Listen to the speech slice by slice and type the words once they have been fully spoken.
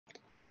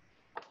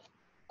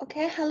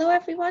Okay, hello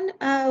everyone.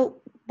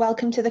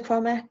 Welcome to the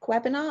CHROMEC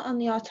webinar on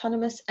the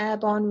Autonomous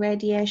Airborne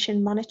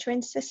Radiation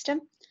Monitoring System.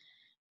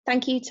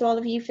 Thank you to all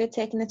of you for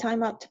taking the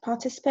time out to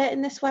participate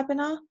in this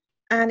webinar.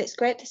 And it's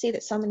great to see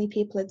that so many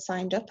people had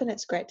signed up, and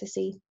it's great to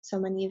see so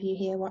many of you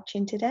here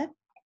watching today.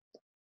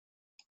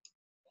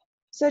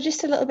 So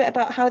just a little bit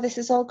about how this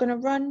is all going to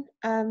run.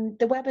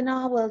 The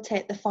webinar will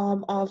take the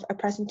form of a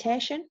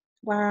presentation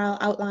where I'll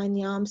outline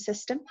the AARM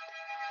system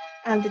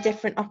and the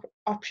different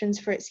options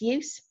for its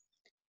use.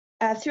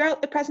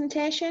 Throughout the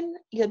presentation,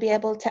 you'll be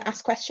able to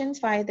ask questions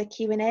via the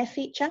Q&A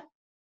feature.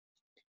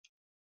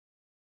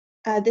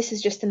 This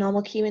is just the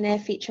normal Q&A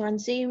feature on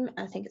Zoom.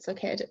 I think it's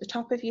located at the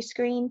top of your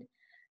screen.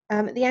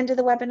 At the end of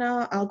the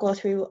webinar, I'll go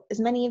through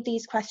as many of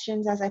these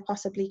questions as I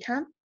possibly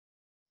can.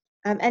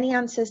 Any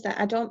answers that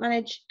I don't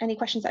manage, any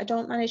questions that I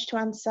don't manage to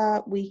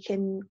answer,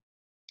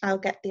 I'll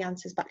get the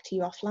answers back to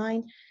you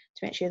offline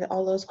to make sure that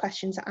all those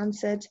questions are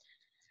answered.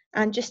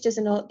 And just as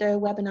a note, the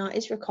webinar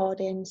is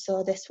recording,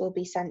 so this will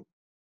be sent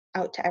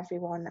out to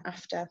everyone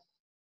after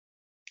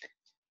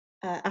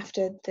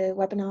the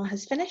webinar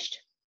has finished.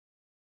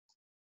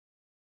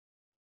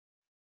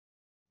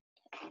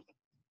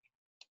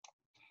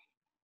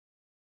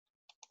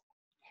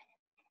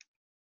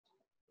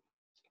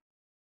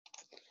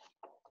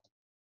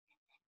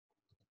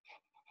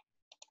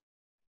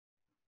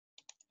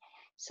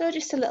 So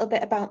just a little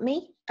bit about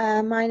me.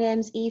 My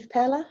name's Eve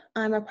Perler.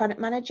 I'm a product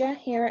manager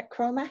here at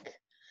CHROMEC,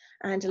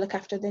 and I look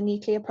after the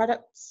nuclear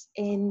products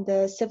in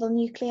the civil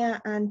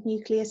nuclear and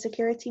nuclear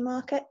security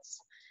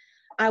markets.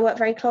 I work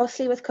very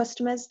closely with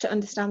customers to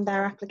understand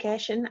their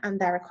application and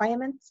their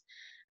requirements,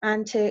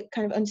 and to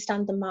kind of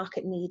understand the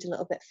market need a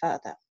little bit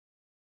further.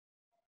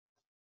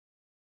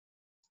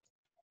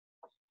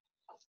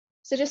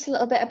 So just a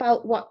little bit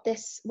about what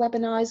this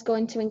webinar is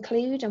going to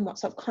include and what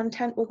sort of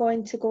content we're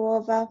going to go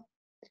over.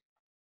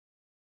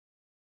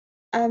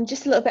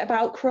 Just a little bit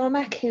about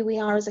CHROMEC, who we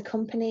are as a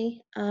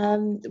company,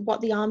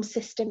 what the AARM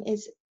system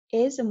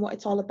is and what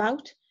it's all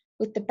about,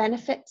 with the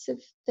benefits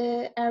of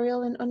the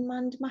aerial and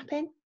unmanned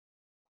mapping,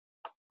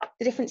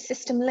 the different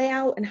system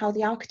layout and how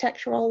the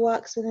architecture all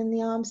works within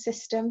the AARM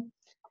system,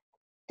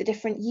 the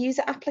different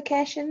user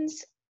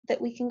applications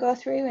that we can go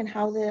through and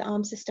how the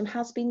AARM system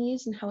has been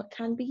used and how it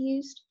can be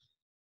used.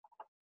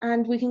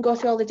 And we can go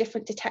through all the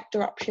different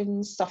detector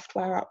options,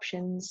 software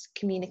options,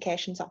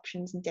 communications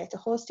options, and data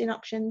hosting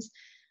options,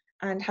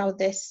 and how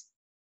the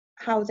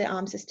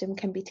AARM system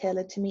can be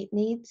tailored to meet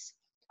needs.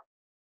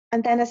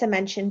 And then, as I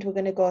mentioned, we're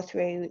going to go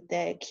through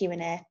the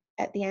Q&A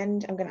at the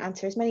end. I'm going to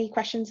answer as many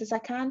questions as I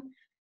can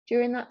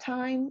during that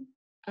time.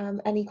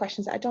 Any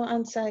questions that I don't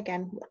answer,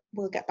 again,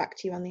 we'll get back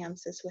to you on the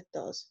answers with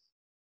those.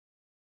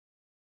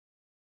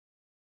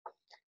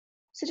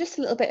 So just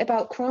a little bit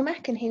about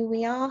CHROMEC and who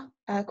we are.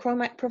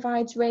 CHROMEC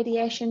provides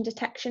radiation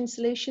detection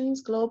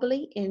solutions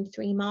globally in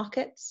 3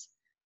 markets.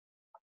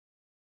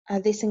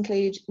 This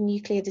includes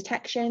nuclear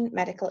detection,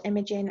 medical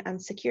imaging,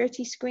 and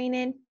security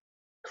screening.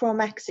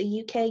 CHROMEC's a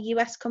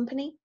UK-US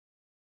company.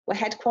 We're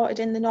headquartered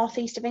in the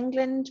northeast of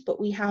England, but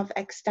we have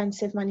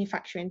extensive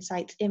manufacturing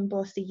sites in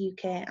both the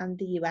UK and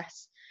the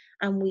US,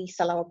 and we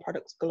sell our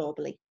products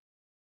globally.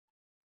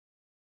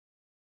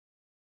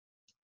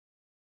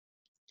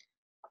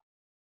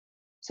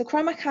 So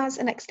CHROMEC has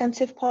an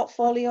extensive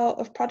portfolio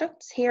of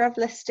products. Here I've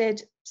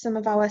listed some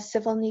of our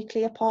civil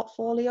nuclear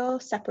portfolio,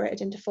 separated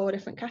into 4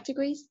 different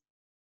categories.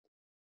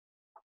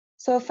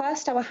 So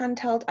first, our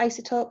handheld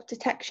isotope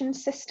detection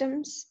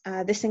systems.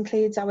 This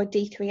includes our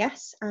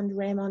D3S and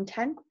Raymond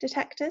 10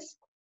 detectors.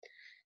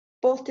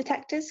 Both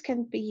detectors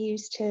can be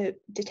used to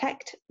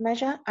detect,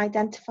 measure,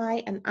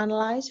 identify, and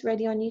analyze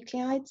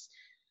radionuclides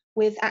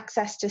with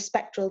access to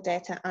spectral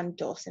data and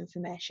dose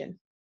information.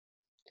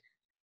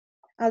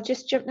 I'll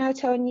just jump now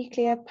to our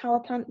nuclear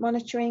power plant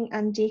monitoring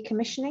and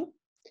decommissioning.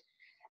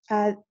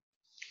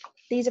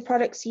 These are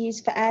products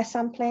used for air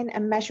sampling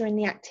and measuring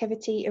the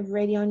activity of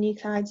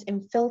radionuclides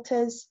in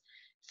filters,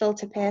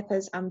 filter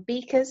papers, and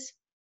beakers.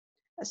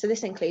 So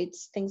this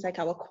includes things like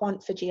our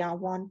Quant for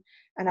GR1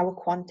 and our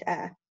Quant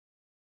Air.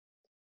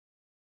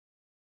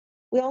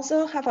 We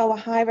also have our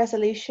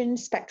high-resolution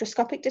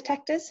spectroscopic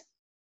detectors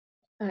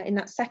in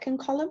that second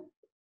column.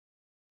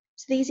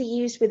 So these are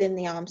used within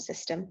the AARM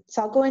system.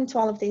 So I'll go into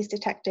all of these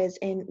detectors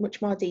in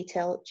much more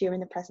detail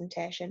during the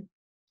presentation.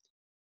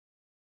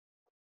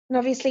 And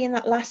obviously in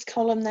that last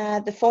column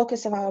there, the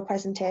focus of our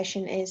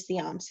presentation is the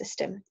AARM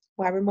system,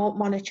 where remote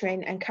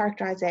monitoring and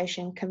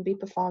characterization can be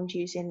performed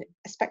using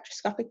a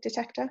spectroscopic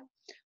detector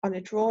on a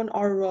drone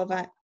or a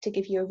rover to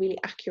give you a really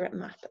accurate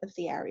map of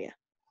the area.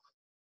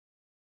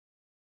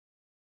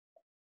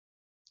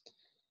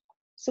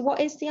 So what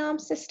is the AARM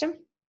system?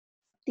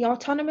 The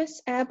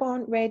Autonomous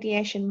Airborne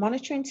Radiation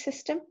Monitoring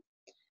System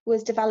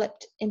was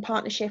developed in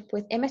partnership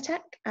with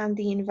Imatec and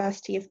the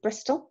University of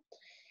Bristol.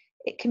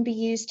 It can be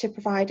used to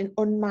provide an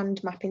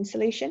unmanned mapping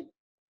solution.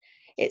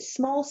 Its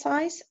small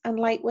size and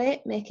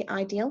lightweight make it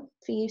ideal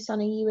for use on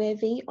a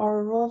UAV or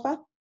a rover.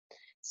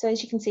 So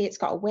as you can see, it's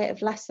got a weight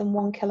of less than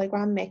 1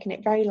 kilogram, making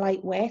it very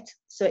lightweight,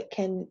 so it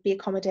can be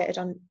accommodated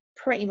on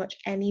pretty much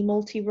any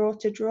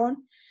multi-rotor drone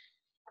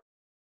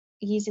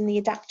using the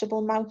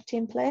adaptable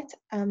mounting plate.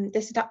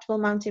 This adaptable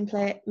mounting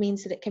plate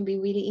means that it can be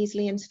really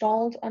easily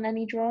installed on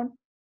any drone.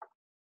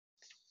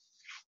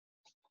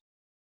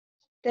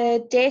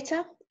 The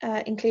data,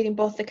 including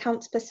both the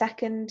counts per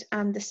second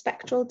and the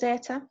spectral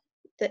data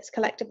that's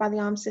collected by the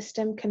AARM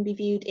system, can be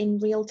viewed in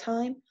real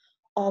time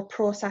or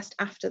processed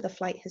after the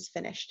flight has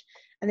finished.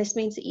 And this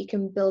means that you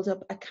can build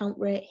up a count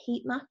rate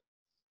heat map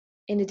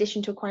in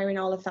addition to acquiring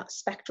all of that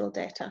spectral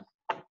data.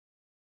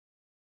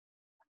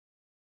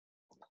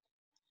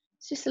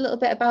 It's just a little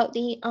bit about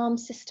the AARM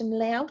system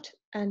layout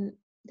and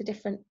the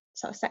different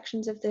sort of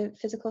sections of the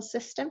physical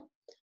system.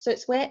 So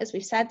its weight, as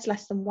we've said, is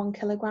less than 1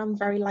 kilogram,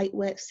 very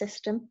lightweight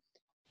system.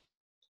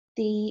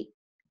 It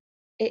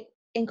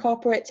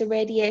incorporates a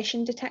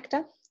radiation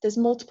detector. There's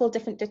multiple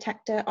different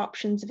detector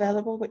options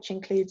available, which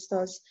includes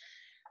those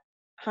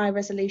high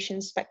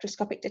resolution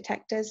spectroscopic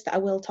detectors that I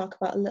will talk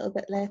about a little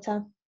bit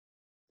later.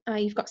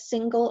 You've got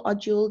single or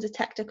dual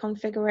detector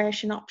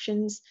configuration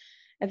options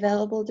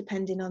available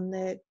depending on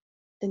the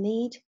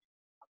need.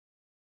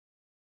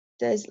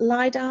 There's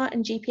LiDAR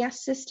and GPS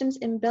systems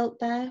inbuilt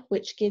there,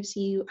 which gives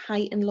you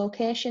height and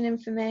location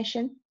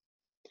information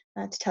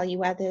to tell you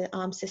where the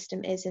AARM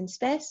system is in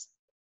space.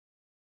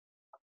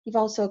 You've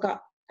also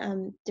got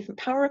different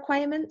power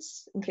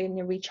requirements,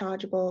 including a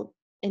rechargeable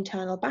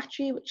internal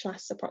battery, which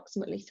lasts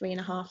approximately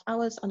 3.5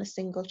 hours on a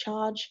single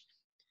charge.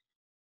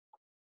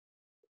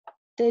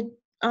 The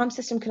AARM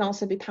system can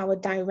also be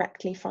powered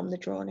directly from the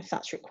drone if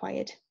that's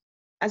required.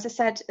 As I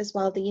said as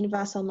well, the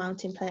universal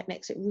mounting plate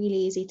makes it really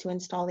easy to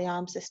install the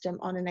AARM system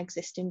on an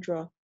existing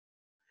drone.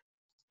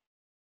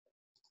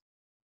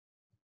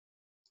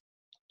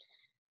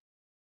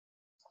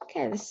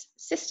 Okay, this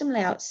system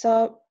layout.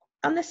 So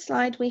on this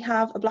slide, we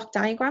have a block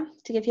diagram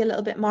to give you a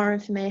little bit more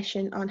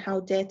information on how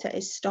data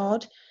is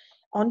stored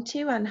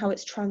onto and how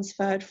it's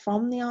transferred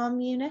from the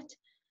AARM unit.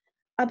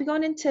 I'll be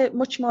going into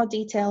much more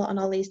detail on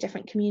all these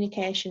different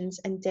communications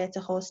and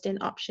data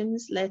hosting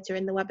options later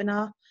in the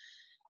webinar.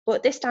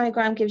 But this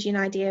diagram gives you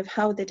an idea of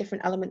how the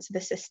different elements of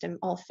the system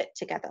all fit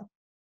together.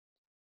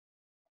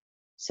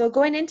 So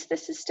going into the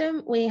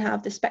system, we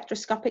have the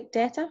spectroscopic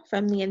data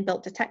from the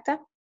inbuilt detector,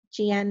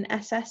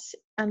 GNSS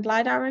and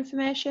LiDAR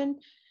information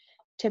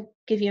to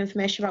give you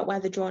information about where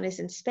the drone is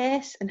in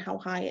space and how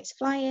high it's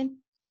flying.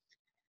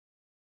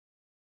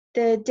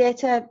 The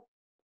data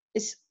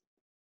is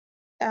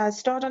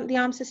stored on the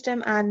AARM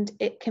system, and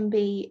it can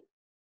be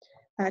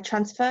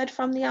transferred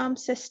from the AARM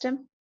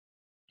system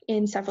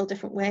in several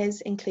different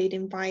ways,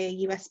 including via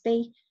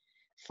USB,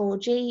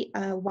 4G,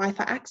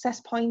 Wi-Fi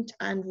access point,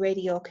 and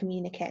radio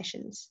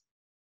communications.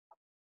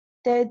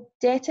 The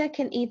data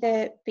can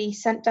either be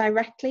sent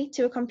directly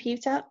to a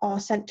computer or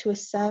sent to a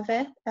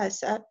server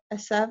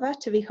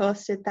to be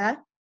hosted there.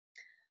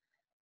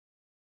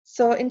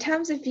 So in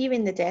terms of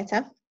viewing the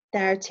data,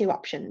 there are two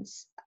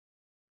options.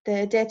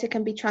 The data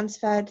can be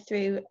transferred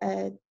through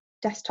a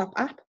desktop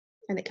app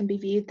and it can be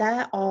viewed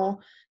there, or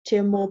to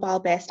a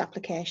mobile-based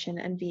application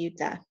and viewed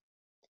there.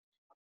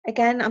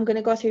 Again, I'm going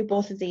to go through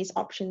both of these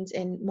options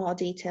in more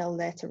detail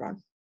later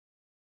on,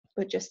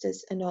 but just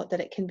as a note that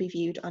it can be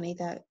viewed on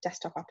either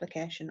desktop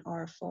application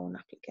or a phone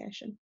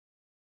application.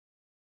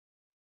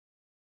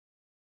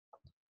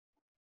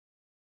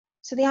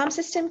 So the AARM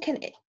system can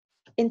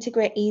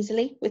integrate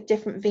easily with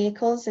different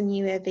vehicles and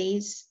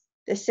UAVs.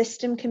 The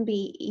system can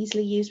be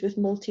easily used with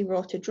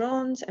multi-rotor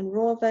drones and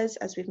rovers,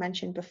 as we've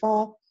mentioned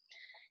before.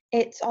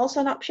 It's also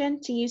an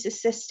option to use the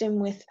system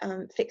with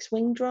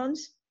fixed-wing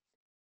drones.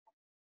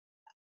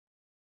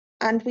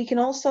 And we can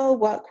also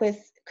work with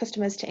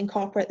customers to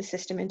incorporate the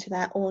system into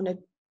their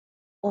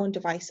own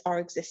device or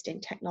existing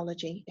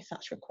technology if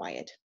that's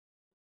required.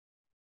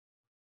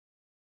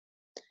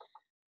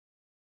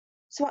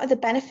 So what are the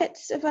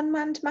benefits of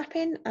unmanned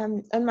mapping?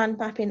 Unmanned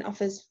mapping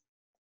offers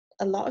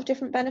a lot of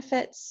different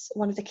benefits.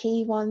 One of the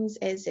key ones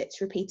is its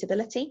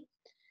repeatability.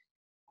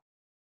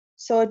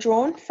 So a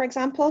drone, for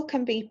example,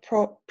 can be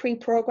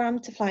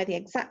pre-programmed to fly the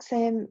exact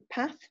same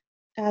path.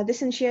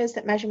 This ensures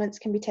that measurements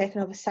can be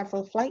taken over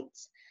several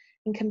flights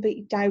and can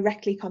be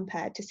directly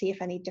compared to see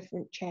if any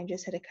different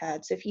changes had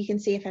occurred. So if you can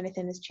see if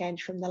anything has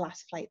changed from the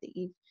last flight that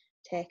you've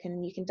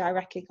taken, you can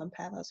directly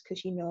compare those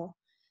because you know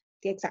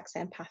the exact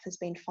same path has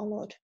been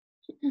followed.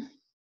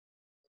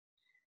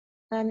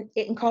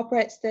 It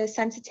incorporates the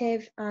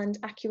sensitive and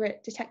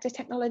accurate detector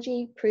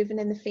technology proven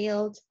in the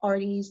field,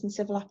 already used in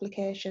civil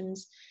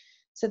applications,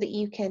 so that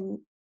you can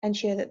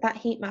ensure that that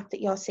heat map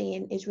that you're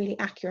seeing is really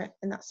accurate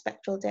and that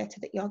spectral data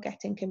that you're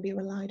getting can be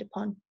relied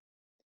upon.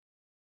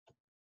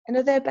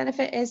 Another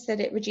benefit is that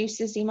it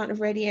reduces the amount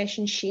of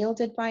radiation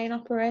shielded by an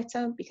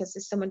operator because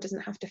someone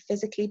doesn't have to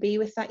physically be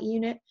with that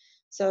unit.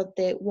 So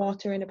the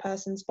water in a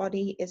person's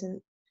body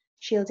isn't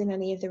shielding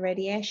any of the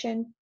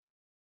radiation.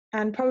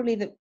 And probably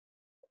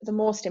the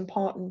most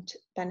important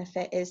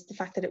benefit is the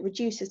fact that it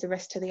reduces the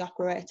risk to the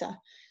operator.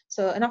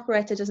 So an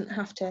operator doesn't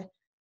have to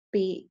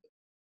be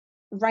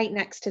right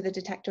next to the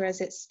detector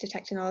as it's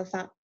detecting all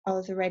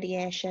of the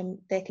radiation.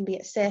 They can be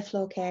at a safe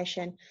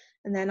location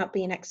and they're not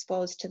being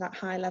exposed to that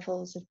high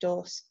levels of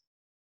dose.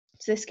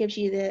 So this gives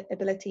you the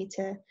ability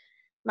to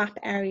map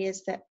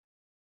areas that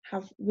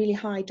have really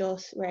high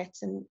dose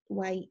rates and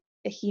where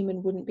a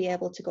human wouldn't be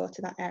able to go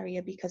to that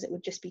area because it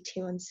would just be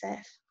too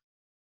unsafe.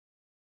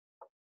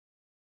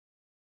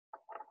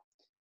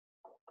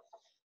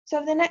 So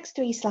over the next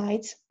 3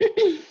 slides,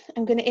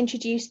 I'm going to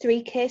introduce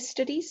 3 case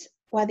studies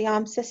where the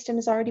AARM system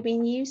has already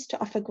been used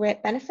to offer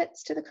great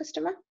benefits to the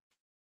customer.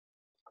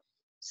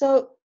 So,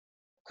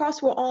 of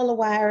course, we're all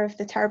aware of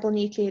the terrible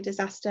nuclear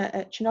disaster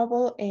at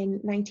Chernobyl in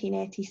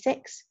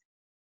 1986.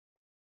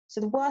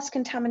 So the worst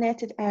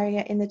contaminated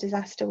area in the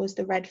disaster was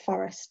the Red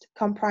Forest,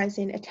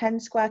 comprising a 10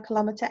 square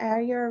kilometre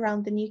area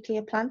around the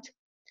nuclear plant,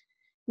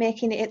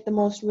 making it the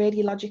most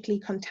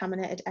radiologically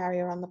contaminated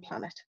area on the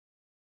planet.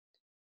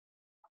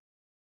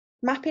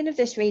 Mapping of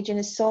this region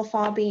has so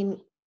far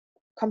been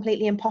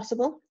completely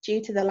impossible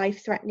due to the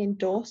life-threatening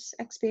dose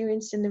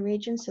experienced in the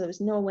region, so there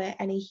was no way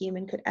any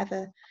human could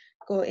ever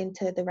go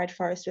into the Red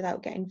Forest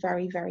without getting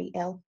very, very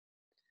ill.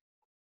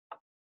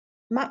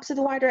 Maps of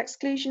the wider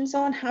exclusion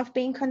zone have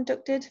been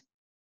conducted,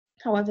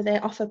 however they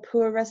offer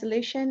poor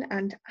resolution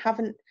and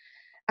haven't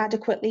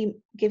adequately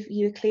give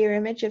you a clear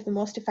image of the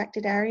most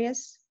affected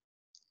areas.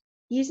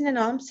 Using an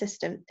AARM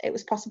system, it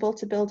was possible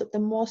to build up the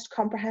most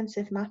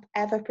comprehensive map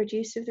ever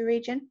produced of the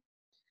region.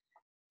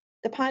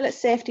 The pilot's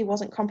safety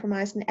wasn't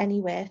compromised in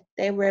any way.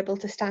 They were able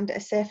to stand at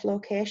a safe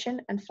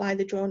location and fly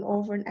the drone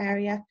over an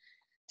area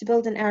to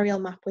build an aerial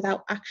map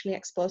without actually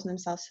exposing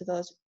themselves to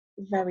those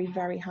very,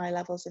 very high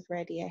levels of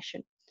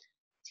radiation.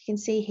 So you can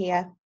see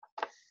here,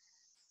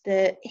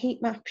 the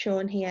heat map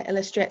shown here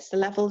illustrates the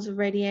levels of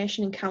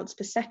radiation in counts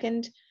per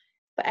second,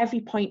 but every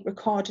point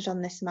recorded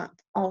on this map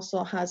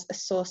also has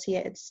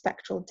associated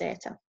spectral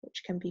data,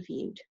 which can be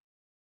viewed.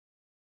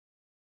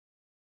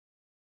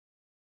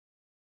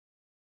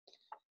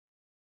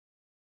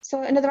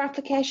 So another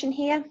application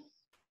here.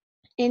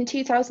 In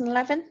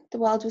 2011, the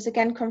world was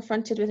again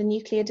confronted with a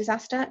nuclear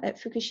disaster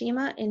at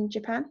Fukushima in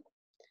Japan.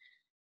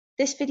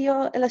 This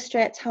video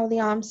illustrates how the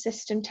AARM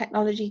system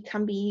technology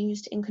can be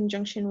used in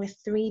conjunction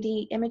with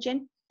 3D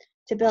imaging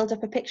to build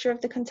up a picture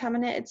of the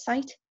contaminated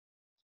site.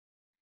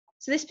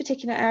 So this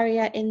particular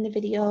area in the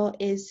video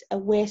is a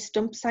waste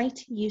dump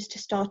site used to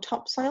store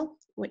topsoil,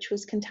 which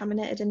was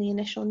contaminated in the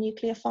initial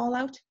nuclear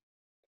fallout.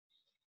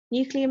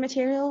 Nuclear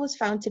material was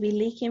found to be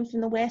leaking from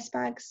the waste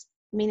bags,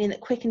 meaning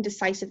that quick and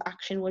decisive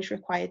action was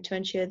required to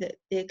ensure that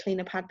the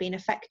cleanup had been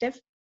effective.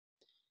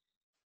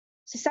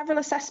 So several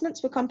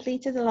assessments were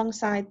completed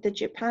alongside the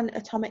Japan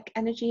Atomic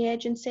Energy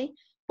Agency,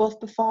 both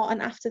before and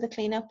after the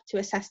cleanup, to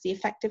assess the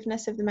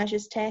effectiveness of the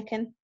measures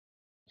taken.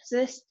 So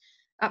this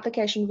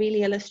application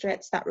really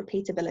illustrates that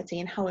repeatability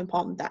and how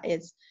important that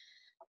is.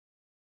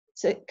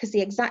 So, because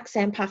the exact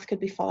same path could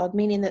be followed,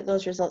 meaning that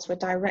those results were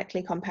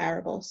directly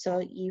comparable. So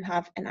you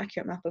have an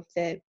accurate map of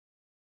the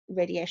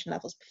radiation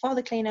levels before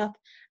the cleanup,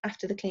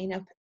 after the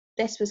cleanup.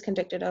 This was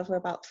conducted over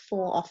about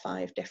 4 or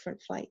 5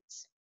 different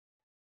flights.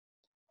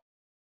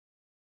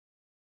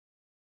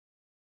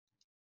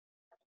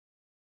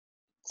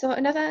 So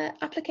another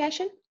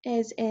application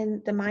is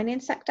in the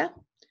mining sector,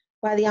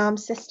 where the AARM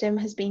system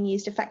has been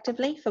used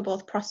effectively for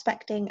both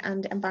prospecting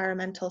and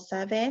environmental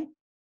surveying.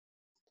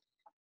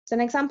 So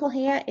an example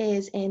here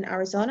is in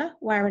Arizona,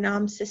 where an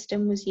AARM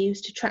system was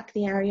used to track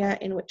the area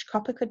in which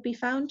copper could be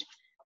found,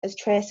 as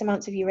trace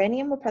amounts of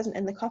uranium were present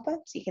in the copper.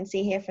 So you can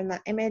see here from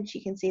that image,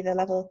 you can see the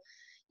level,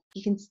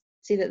 you can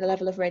see that the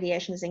level of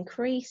radiation has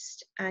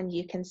increased, and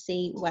you can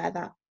see where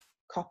that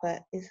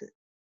copper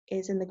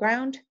is in the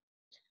ground.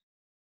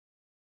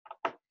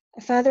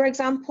 A further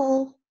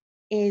example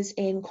is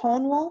in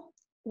Cornwall,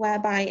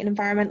 whereby an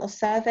environmental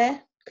survey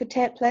could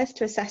take place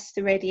to assess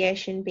the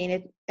radiation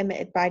being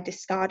emitted by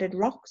discarded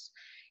rocks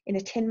in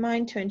a tin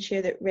mine to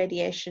ensure that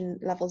radiation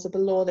levels are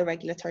below the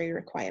regulatory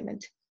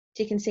requirement.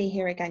 So you can see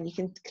here again, you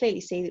can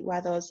clearly see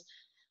where those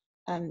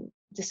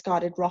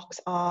discarded rocks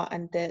are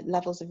and the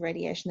levels of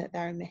radiation that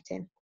they're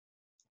emitting.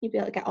 You'll be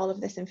able to get all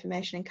of this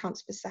information in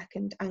counts per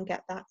second and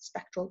get that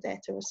spectral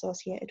data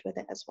associated with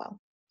it as well.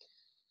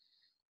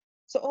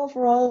 So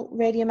overall,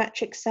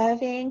 radiometric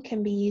surveying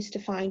can be used to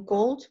find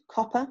gold,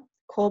 copper,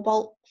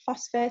 cobalt,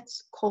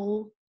 phosphates,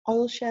 coal,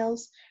 oil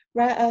shales,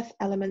 rare earth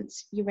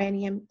elements,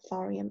 uranium,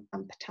 thorium,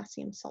 and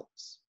potassium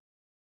salts.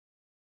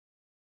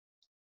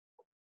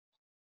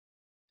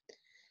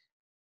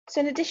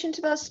 So in addition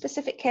to those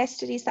specific case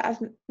studies that I've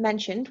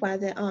mentioned, where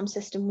the AARM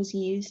system was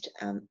used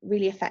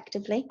really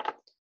effectively,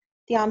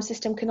 the AARM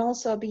system can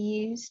also be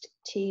used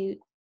to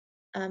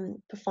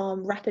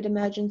perform rapid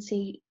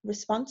emergency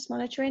response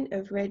monitoring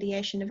of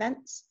radiation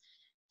events,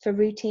 for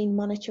routine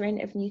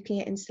monitoring of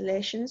nuclear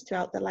installations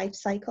throughout the life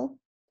cycle,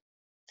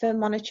 for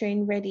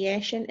monitoring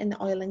radiation in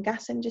the oil and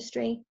gas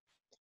industry,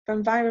 for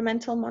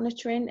environmental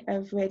monitoring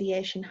of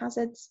radiation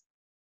hazards,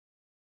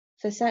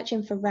 for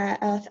searching for rare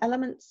earth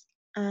elements,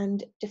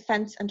 and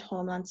defence and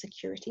homeland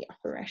security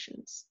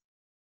operations.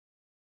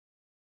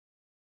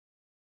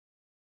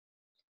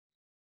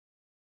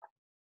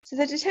 So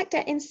the detector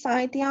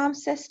inside the AARM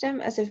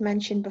system, as I've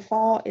mentioned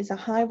before, is a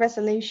high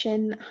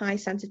resolution, high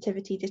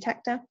sensitivity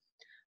detector,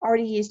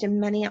 already used in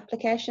many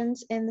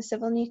applications in the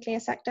civil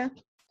nuclear sector.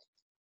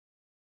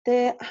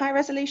 The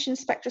high-resolution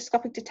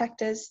spectroscopic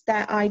detectors,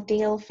 they're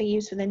ideal for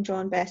use within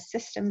drone-based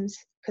systems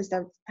because they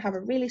have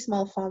a really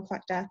small form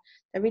factor.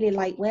 They're really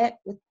lightweight,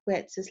 with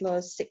weights as low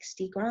as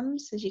 60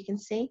 grams, as you can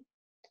see.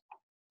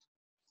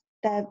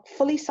 They're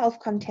fully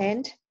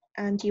self-contained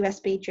and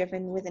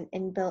USB-driven with an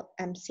inbuilt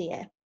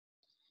MCA.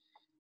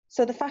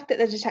 So the fact that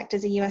the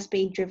detectors are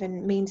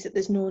USB-driven means that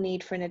there's no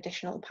need for an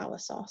additional power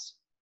source.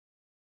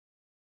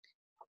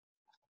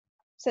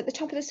 So at the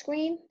top of the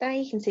screen there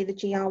you can see the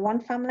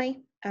GR1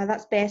 family.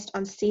 That's based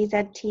on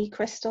CZT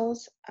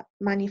crystals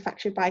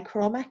manufactured by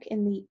Chromec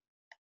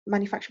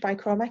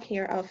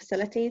here at our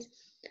facilities.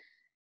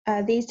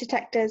 These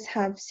detectors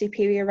have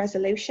superior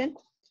resolution.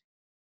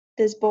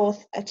 There's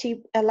both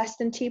a less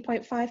than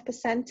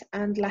 2.5%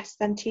 and less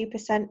than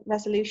 2%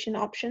 resolution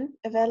option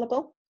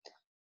available.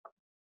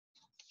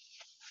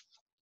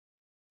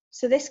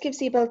 So this gives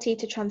the ability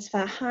to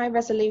transfer high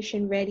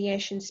resolution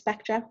radiation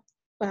spectra,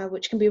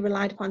 which can be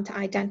relied upon to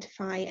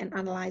identify and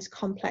analyse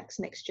complex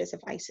mixtures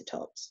of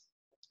isotopes.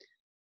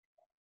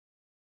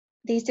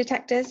 These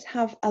detectors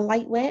have a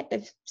light weight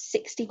of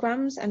 60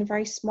 grams and a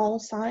very small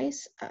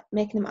size,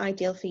 making them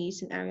ideal for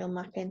use in aerial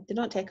mapping. They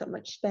don't take up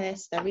much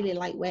space, they're really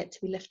lightweight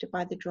to be lifted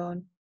by the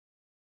drone.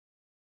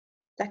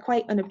 They're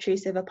quite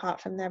unobtrusive apart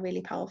from their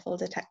really powerful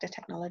detector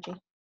technology.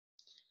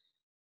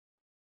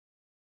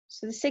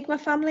 So the Sigma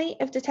family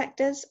of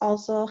detectors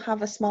also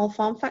have a small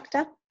form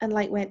factor and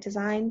lightweight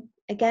design.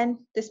 Again,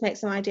 this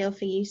makes them ideal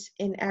for use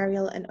in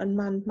aerial and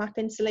unmanned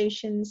mapping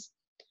solutions.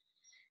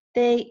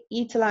 They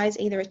utilise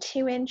either a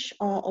 2-inch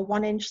or a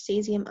 1-inch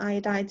cesium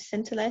iodide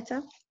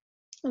scintillator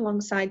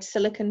alongside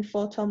silicon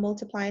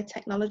photomultiplier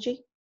technology.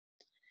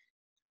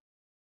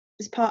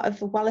 As part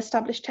of a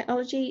well-established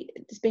technology,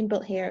 it's been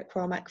built here at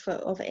Chromec for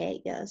over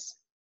 8 years.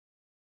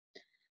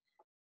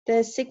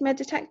 The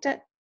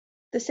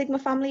Sigma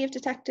family of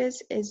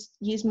detectors is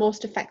used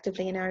most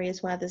effectively in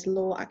areas where there's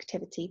low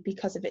activity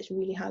because of its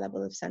really high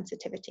level of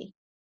sensitivity.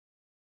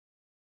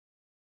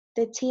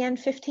 The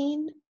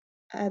TN15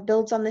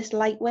 builds on this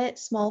lightweight,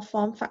 small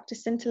form factor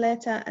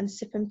scintillator and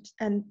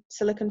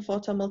silicon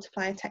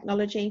photomultiplier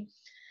technology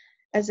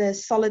as a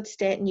solid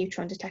state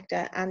neutron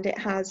detector, and it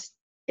has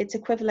its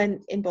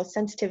equivalent in both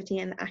sensitivity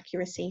and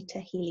accuracy to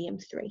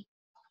helium-3.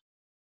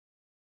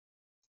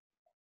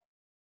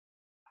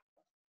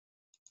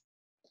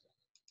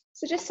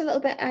 So just a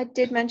little bit, I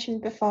did mention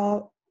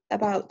before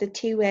about the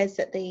two ways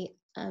that the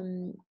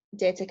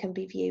data can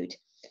be viewed.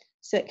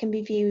 So it can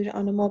be viewed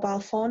on a mobile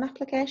phone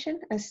application,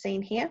 as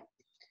seen here.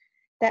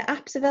 There are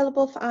apps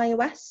available for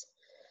iOS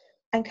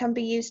and can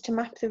be used to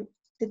map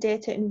the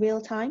data in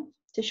real time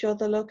to show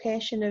the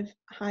location of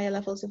higher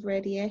levels of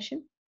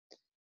radiation.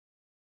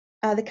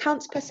 The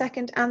counts per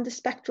second and the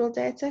spectral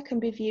data can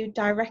be viewed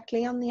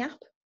directly on the app.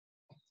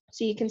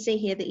 So you can see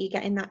here that you're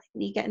getting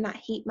that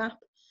heat map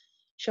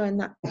showing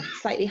that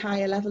slightly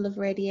higher level of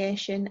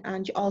radiation,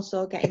 and you're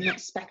also getting that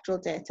spectral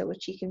data,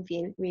 which you can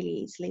view really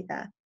easily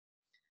there.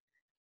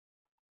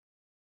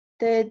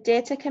 The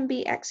data can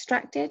be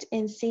extracted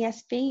in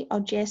CSV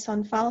or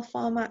JSON file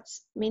formats,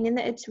 meaning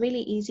that it's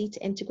really easy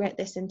to integrate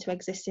this into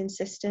existing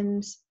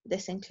systems.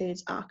 This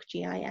includes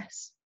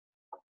ArcGIS.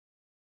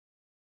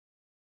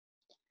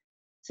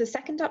 So the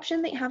second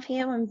option that you have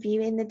here when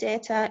viewing the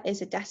data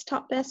is a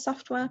desktop-based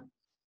software.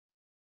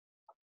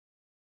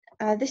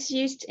 This is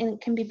used and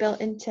can be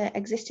built into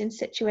existing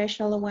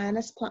situational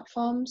awareness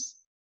platforms.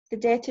 The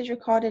data is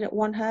recorded at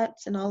 1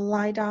 Hz and all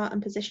LiDAR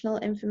and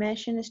positional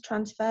information is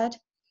transferred.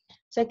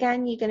 So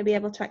again, you're going to be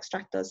able to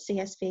extract those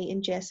CSV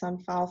and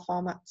JSON file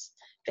formats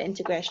for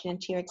integration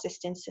into your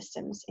existing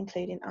systems,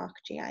 including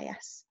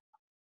ArcGIS.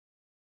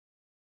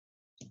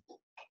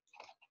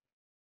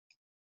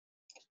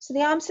 So the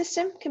AARM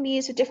system can be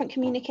used with different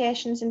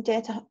communications and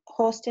data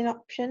hosting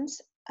options.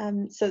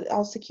 So that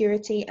all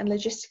security and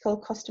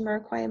logistical customer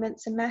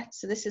requirements are met.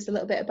 So this is a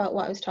little bit about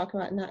what I was talking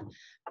about in that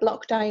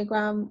block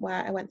diagram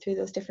where I went through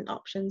those different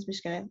options. I'm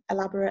just going to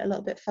elaborate a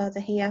little bit further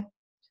here.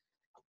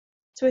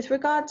 So with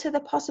regard to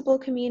the possible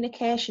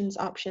communications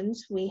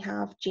options, we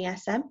have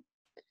GSM.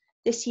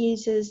 This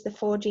uses the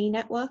 4G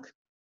network.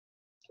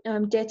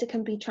 Data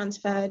can be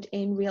transferred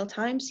in real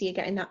time, so you're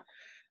getting that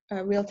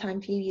real-time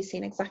view. You're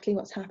seeing exactly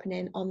what's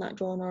happening on that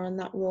drone or on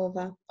that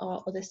rover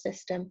or other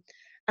system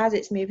as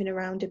it's moving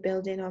around a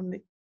building or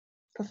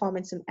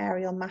performing some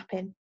aerial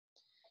mapping.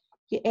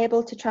 You're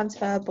able to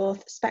transfer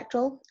both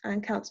spectral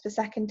and counts per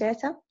second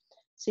data.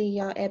 So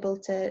you're able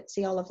to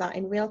see all of that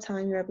in real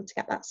time. You're able to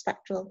get that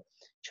spectral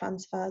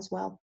transfer as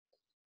well.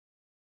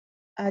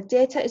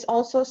 Data is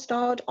also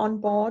stored on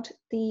board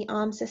the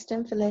AARM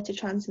system for later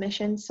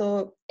transmission.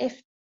 So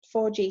if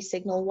 4G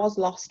signal was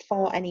lost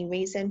for any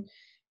reason,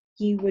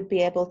 you would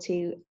be able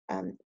to,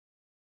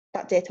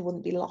 that data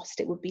wouldn't be lost,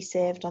 it would be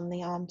saved on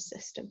the AARM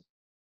system.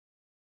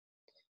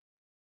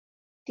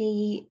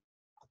 The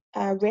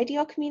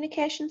radio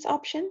communications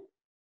option.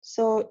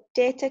 So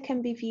data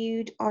can be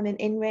viewed on an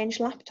in-range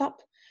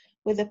laptop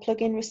with a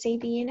plug-in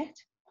receiver unit.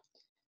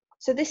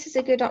 So this is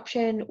a good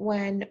option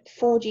when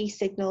 4G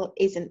signal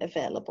isn't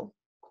available.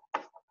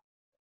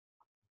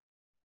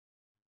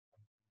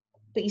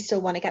 but you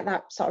still want to get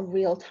that sort of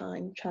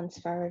real-time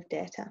transfer of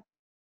data.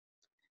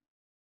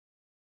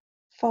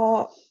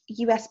 For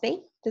USB,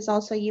 there's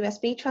also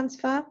USB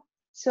transfer.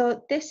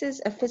 So this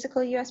is a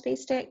physical USB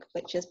stick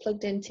which is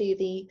plugged into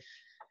the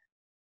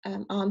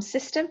AARM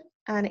system,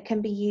 and it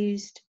can be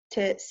used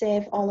to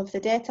save all of the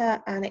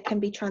data, and it can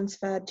be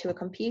transferred to a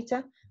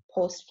computer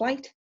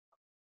post-flight.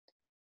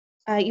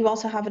 You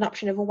also have an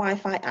option of a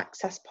Wi-Fi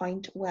access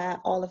point where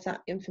all of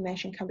that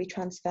information can be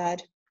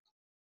transferred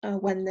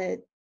when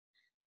the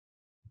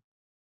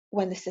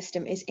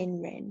system is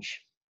in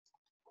range.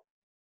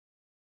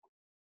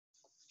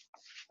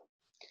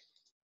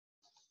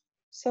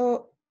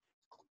 So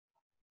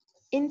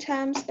in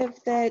terms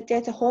of the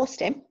data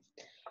hosting,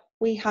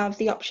 we have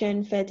the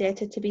option for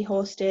data to be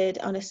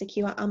hosted on a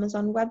secure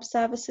Amazon Web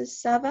Services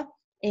server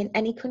in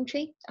any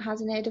country that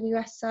has an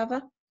AWS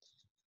server.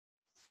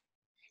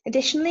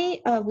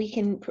 Additionally, we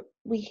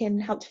can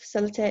help to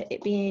facilitate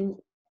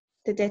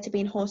the data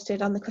being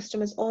hosted on the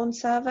customer's own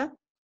server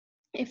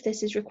if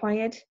this is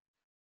required.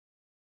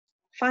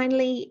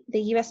 Finally,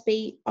 the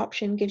USB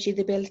option gives you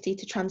the ability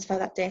to transfer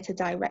that data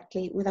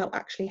directly without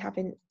actually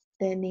having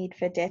the need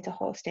for data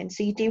hosting.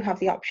 So you do have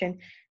the option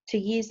to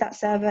use that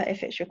server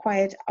if it's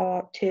required,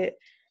 or to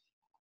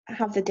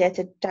have the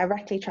data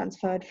directly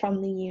transferred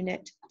from the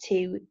unit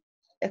to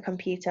a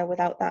computer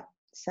without that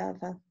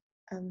server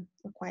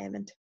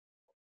requirement.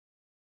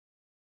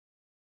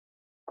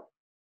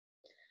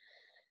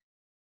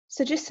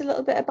 So just a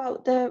little bit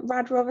about the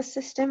RAD rover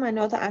system. I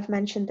know that I've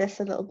mentioned this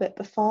a little bit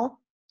before.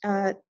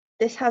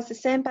 This has the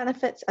same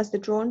benefits as the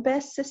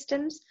drone-based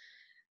systems,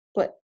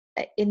 but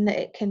in that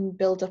it can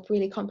build up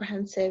really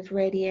comprehensive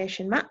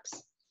radiation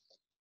maps.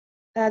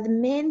 The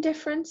main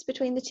difference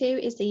between the two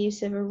is the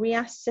use of a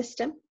RIAS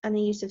system and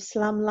the use of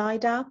SLAM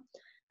LiDAR.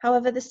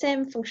 However, the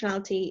same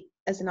functionality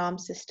as an ARM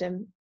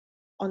system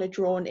on a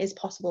drone is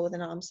possible with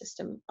an ARM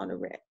system on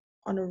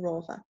a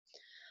rover.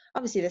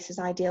 Obviously, this is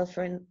ideal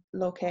for in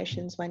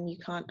locations when you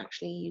can't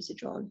actually use a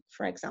drone,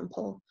 for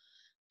example,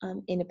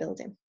 in a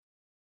building.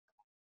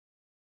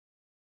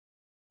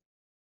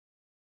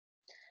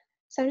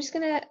 So I'm just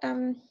going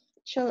to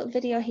show a little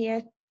video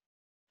here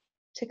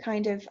to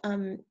kind of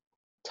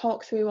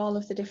talk through all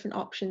of the different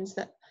options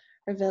that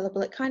are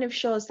available. It kind of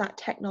shows that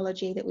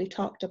technology that we've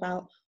talked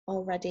about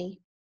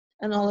already,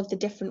 and all of the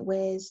different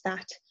ways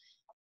that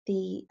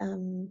the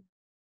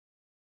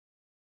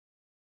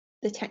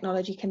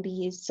technology can be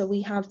used. So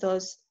we have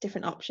those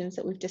different options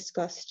that we've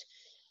discussed.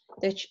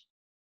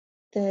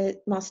 The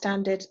more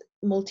standard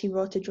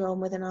multi-rotor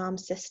drone with an ARM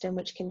system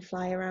which can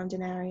fly around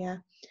an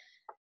area,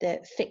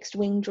 the fixed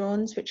wing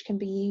drones which can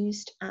be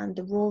used, and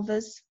the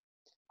rovers.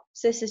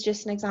 So this is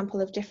just an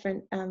example of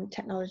different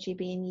technology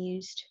being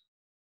used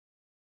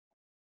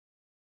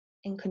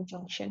in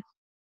conjunction.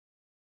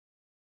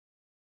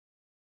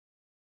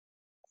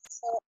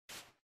 So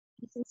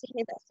you can see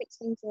here that a fixed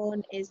wing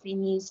drone is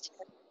being used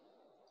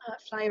to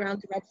fly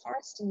around the Red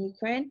Forest in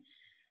Ukraine.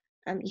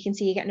 You can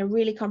see you're getting a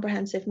really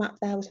comprehensive map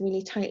there with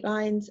really tight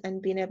lines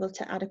and being able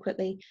to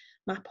adequately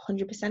map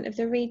 100% of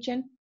the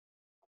region.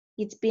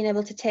 It's being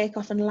able to take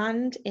off and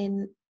land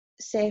in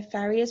safe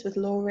areas with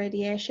low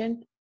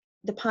radiation.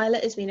 The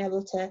pilot is being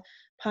able to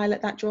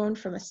pilot that drone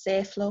from a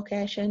safe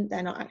location.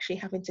 They're not actually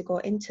having to go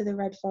into the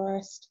Red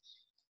Forest.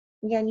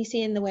 Again, you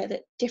see in the way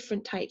that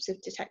different types of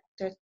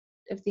detector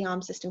of the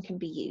ARM system can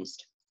be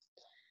used.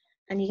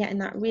 And you're getting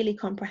that really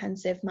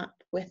comprehensive map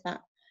with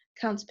that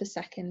counts per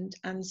second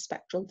and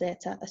spectral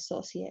data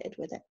associated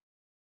with it.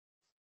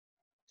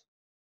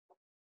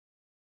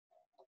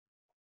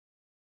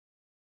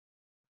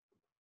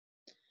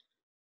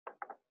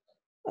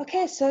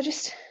 Okay, so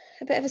just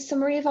a bit of a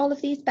summary of all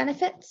of these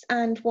benefits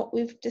and what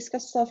we've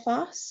discussed so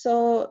far.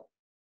 So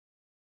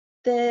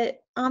the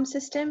ARM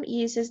system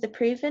uses the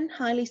proven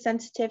highly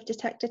sensitive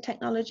detector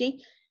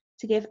technology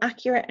to give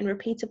accurate and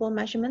repeatable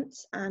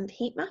measurements and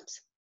heat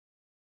maps.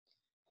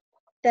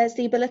 There's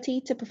the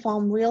ability to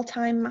perform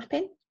real-time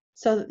mapping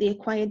so that the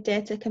acquired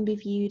data can be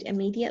viewed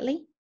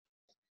immediately.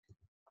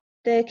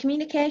 The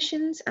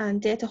communications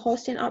and data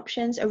hosting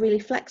options are really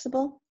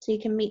flexible, so you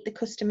can meet the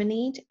customer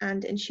need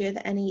and ensure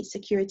that any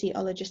security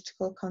or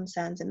logistical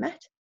concerns are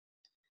met.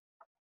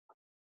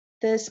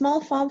 The small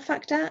form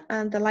factor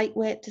and the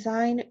lightweight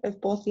design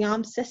of both the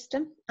ARM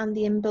system and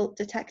the inbuilt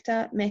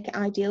detector make it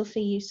ideal for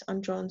use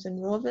on drones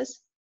and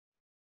rovers.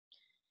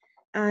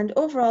 And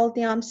overall,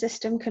 the ARM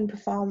system can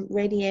perform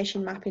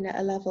radiation mapping at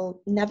a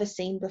level never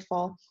seen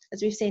before.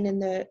 As we've seen in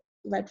the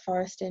Red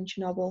Forest in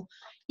Chernobyl,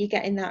 you're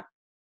getting a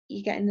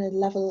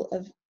level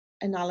of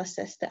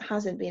analysis that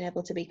hasn't been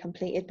able to be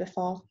completed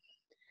before.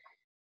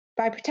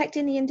 By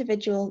protecting the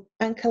individual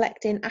and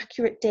collecting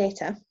accurate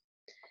data,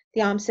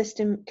 the ARM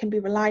system can be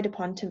relied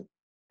upon to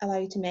allow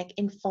you to make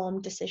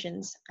informed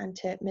decisions and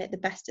to make the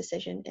best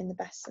decision in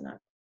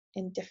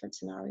different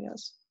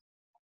scenarios.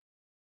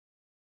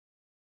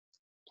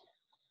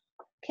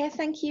 Okay,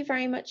 thank you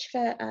very much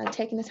for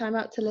taking the time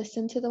out to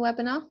listen to the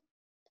webinar.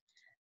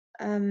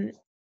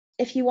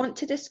 If you want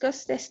to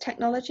discuss this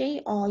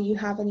technology or you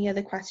have any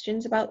other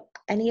questions about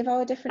any of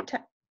our different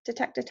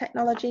detector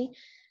technology,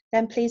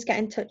 then please get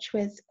in touch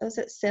with us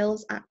at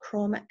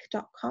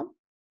sales@cromec.com.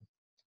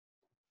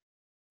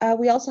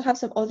 We also have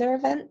some other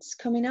events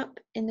coming up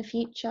in the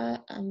future,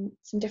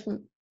 some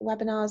different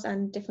webinars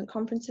and different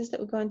conferences that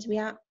we're going to be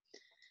at.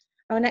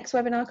 Our next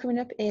webinar coming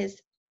up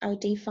is our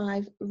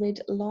D5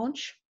 RID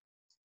launch,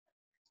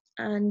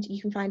 and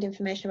you can find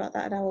information about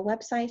that at our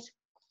website.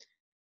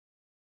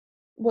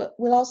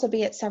 We'll also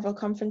be at several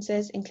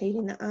conferences,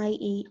 including the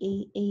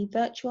IEEE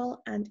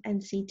Virtual and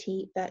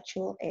NCT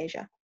Virtual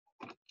Asia.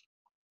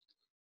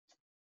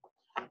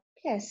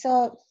 Okay,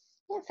 so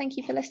yeah, thank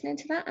you for listening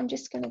to that. I'm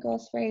just going to go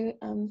through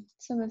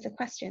some of the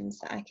questions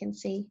that I can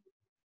see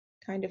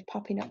kind of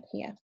popping up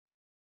here.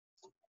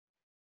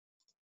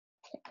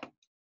 Okay.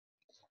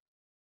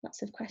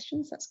 Lots of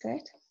questions, that's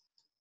great.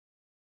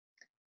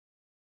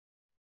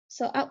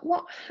 So at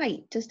what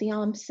height does the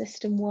AARM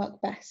system work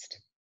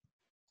best?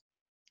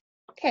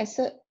 Okay,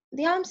 so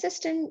the AARM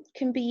system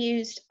can be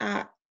used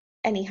at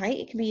any height.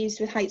 It can be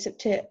used with heights up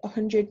to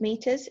 100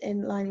 meters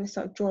in line with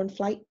sort of drone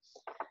flight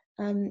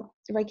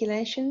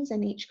regulations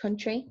in each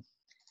country.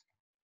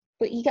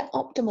 But you get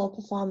optimal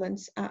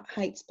performance at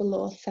heights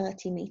below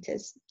 30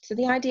 meters. So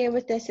the idea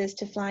with this is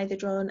to fly the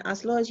drone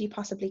as low as you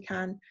possibly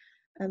can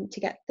to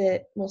get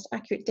the most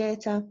accurate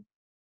data.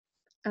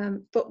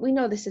 But we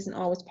know this isn't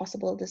always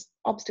possible. There's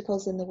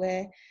obstacles in the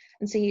way,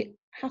 and so you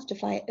have to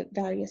fly it at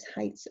various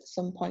heights at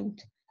some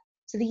point.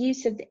 So the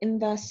use of the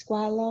inverse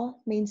square law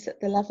means that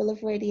the level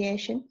of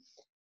radiation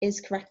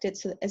is corrected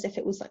so as if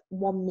it was like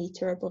 1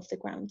 meter above the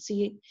ground. So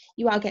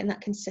you are getting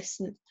that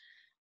consistent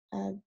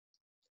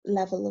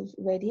level of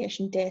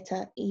radiation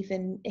data,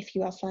 even if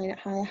you are flying at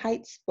higher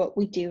heights, but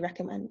we do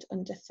recommend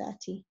under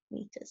 30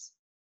 meters.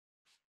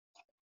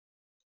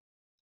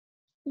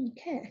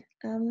 Okay.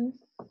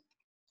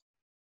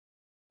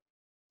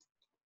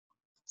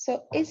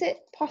 So is it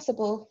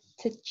possible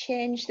to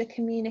change the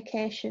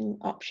communication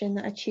option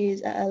that I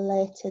choose at a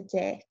later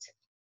date?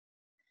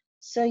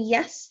 So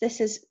yes, this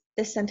is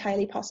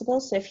entirely possible.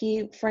 So if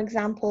you, for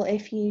example,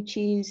 if you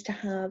choose to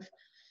have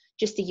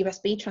just the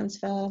USB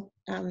transfer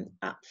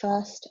at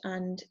first,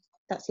 and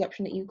that's the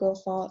option that you go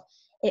for,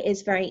 it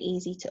is very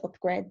easy to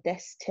upgrade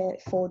this to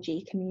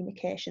 4G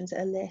communications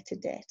at a later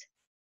date.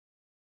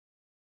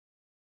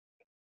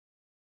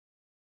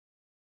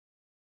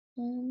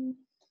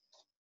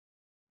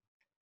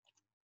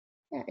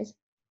 Yeah,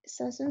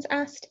 so someone's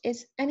asked,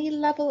 is any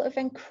level of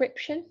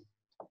encryption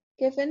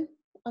given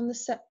on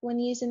the when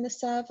using the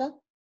server?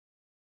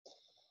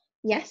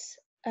 Yes,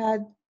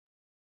 the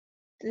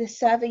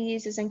server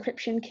uses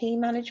encryption key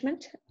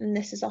management, and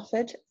this is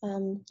offered.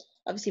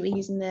 Obviously, we're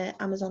using the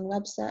Amazon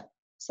Web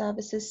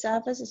Services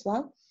servers as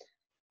well.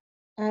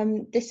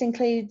 This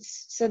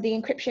includes, so the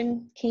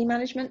encryption key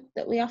management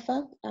that we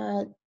offer,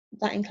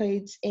 that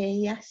includes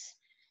AES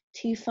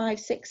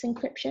 256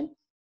 encryption,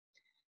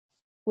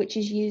 which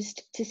is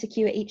used to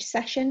secure each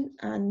session,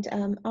 and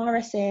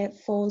RSA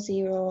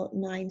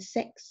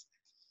 4096,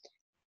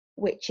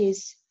 which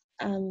is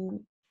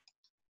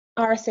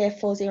RSA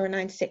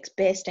 4096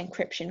 based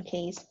encryption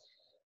keys,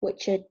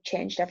 which are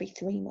changed every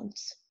 3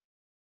 months.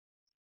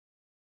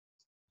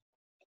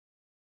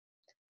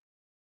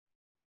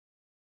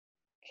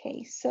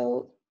 Okay,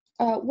 so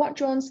what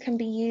drones can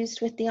be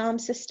used with the AARM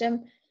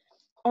system?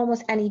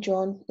 Almost any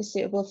drone is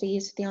suitable for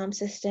use with the AARM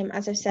system.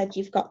 As I've said,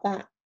 you've got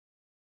that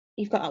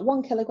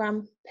 1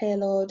 kilogram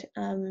payload.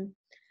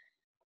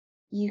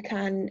 You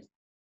can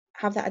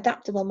have that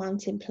adaptable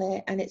mounting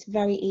plate, and it's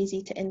very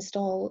easy to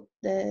install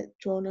the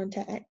drone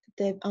onto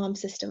the AARM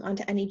system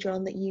onto any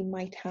drone that you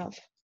might have.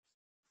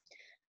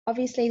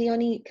 Obviously, the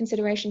only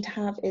consideration to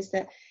have is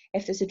that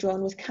if there's a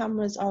drone with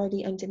cameras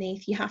already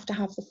underneath, you have to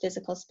have the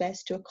physical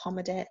space to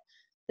accommodate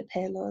the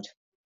payload.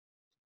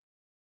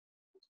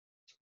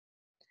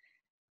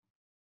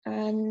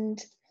 And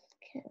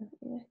okay, let me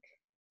look.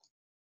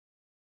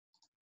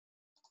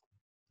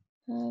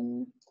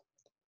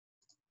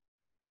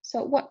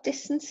 So what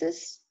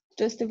distances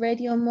does the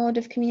radio mode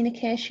of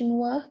communication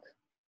work?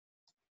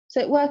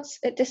 So it works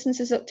at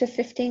distances up to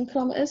 15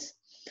 kilometers.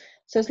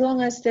 So as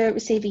long as the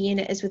receiver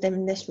unit is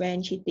within this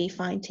range, you'd be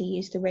fine to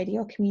use the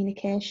radio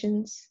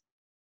communications.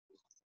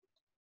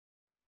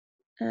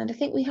 And I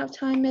think we have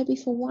time maybe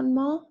for one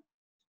more.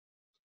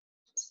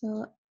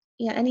 So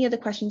yeah, any other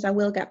questions I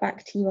will get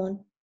back to you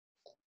on.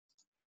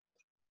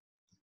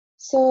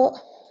 So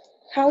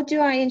how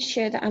do I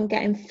ensure that I'm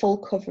getting full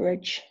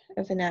coverage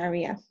of an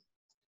area?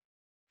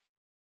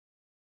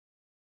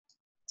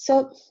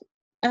 So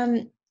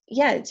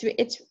yeah,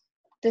 it's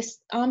this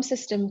AARM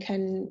system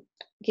can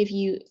give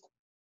you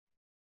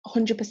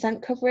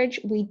 100% coverage.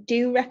 We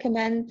do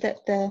recommend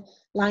that the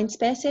line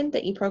spacing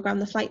that you program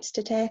the flights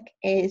to take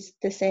is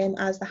the same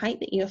as the height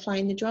that you're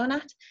flying the drone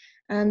at,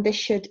 and this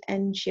should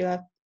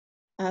ensure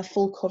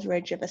full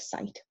coverage of a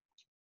site.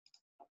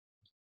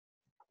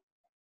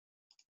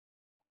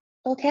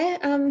 Okay,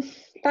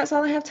 that's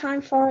all I have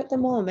time for at the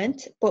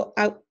moment, but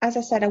as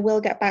I said, I will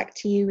get back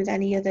to you with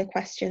any other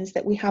questions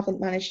that we haven't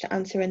managed to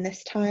answer in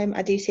this time.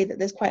 I do see that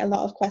there's quite a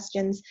lot of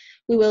questions.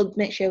 We will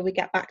make sure we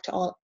get back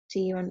to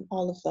you on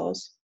all of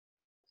those.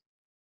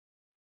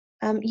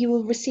 You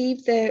will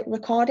receive the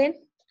recording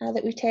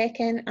that we've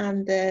taken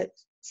and the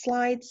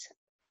slides.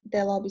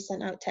 They'll all be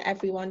sent out to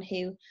everyone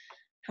who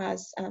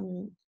has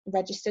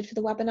registered for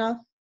the webinar.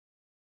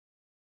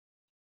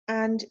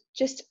 And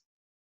just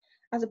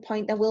as a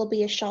point, there will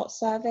be a short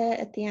survey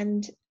at the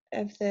end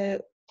of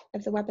the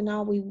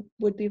webinar. We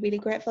would be really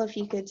grateful if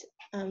you could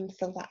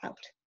fill that out.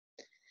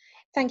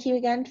 Thank you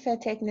again for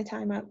taking the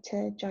time out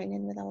to join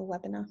in with our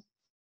webinar.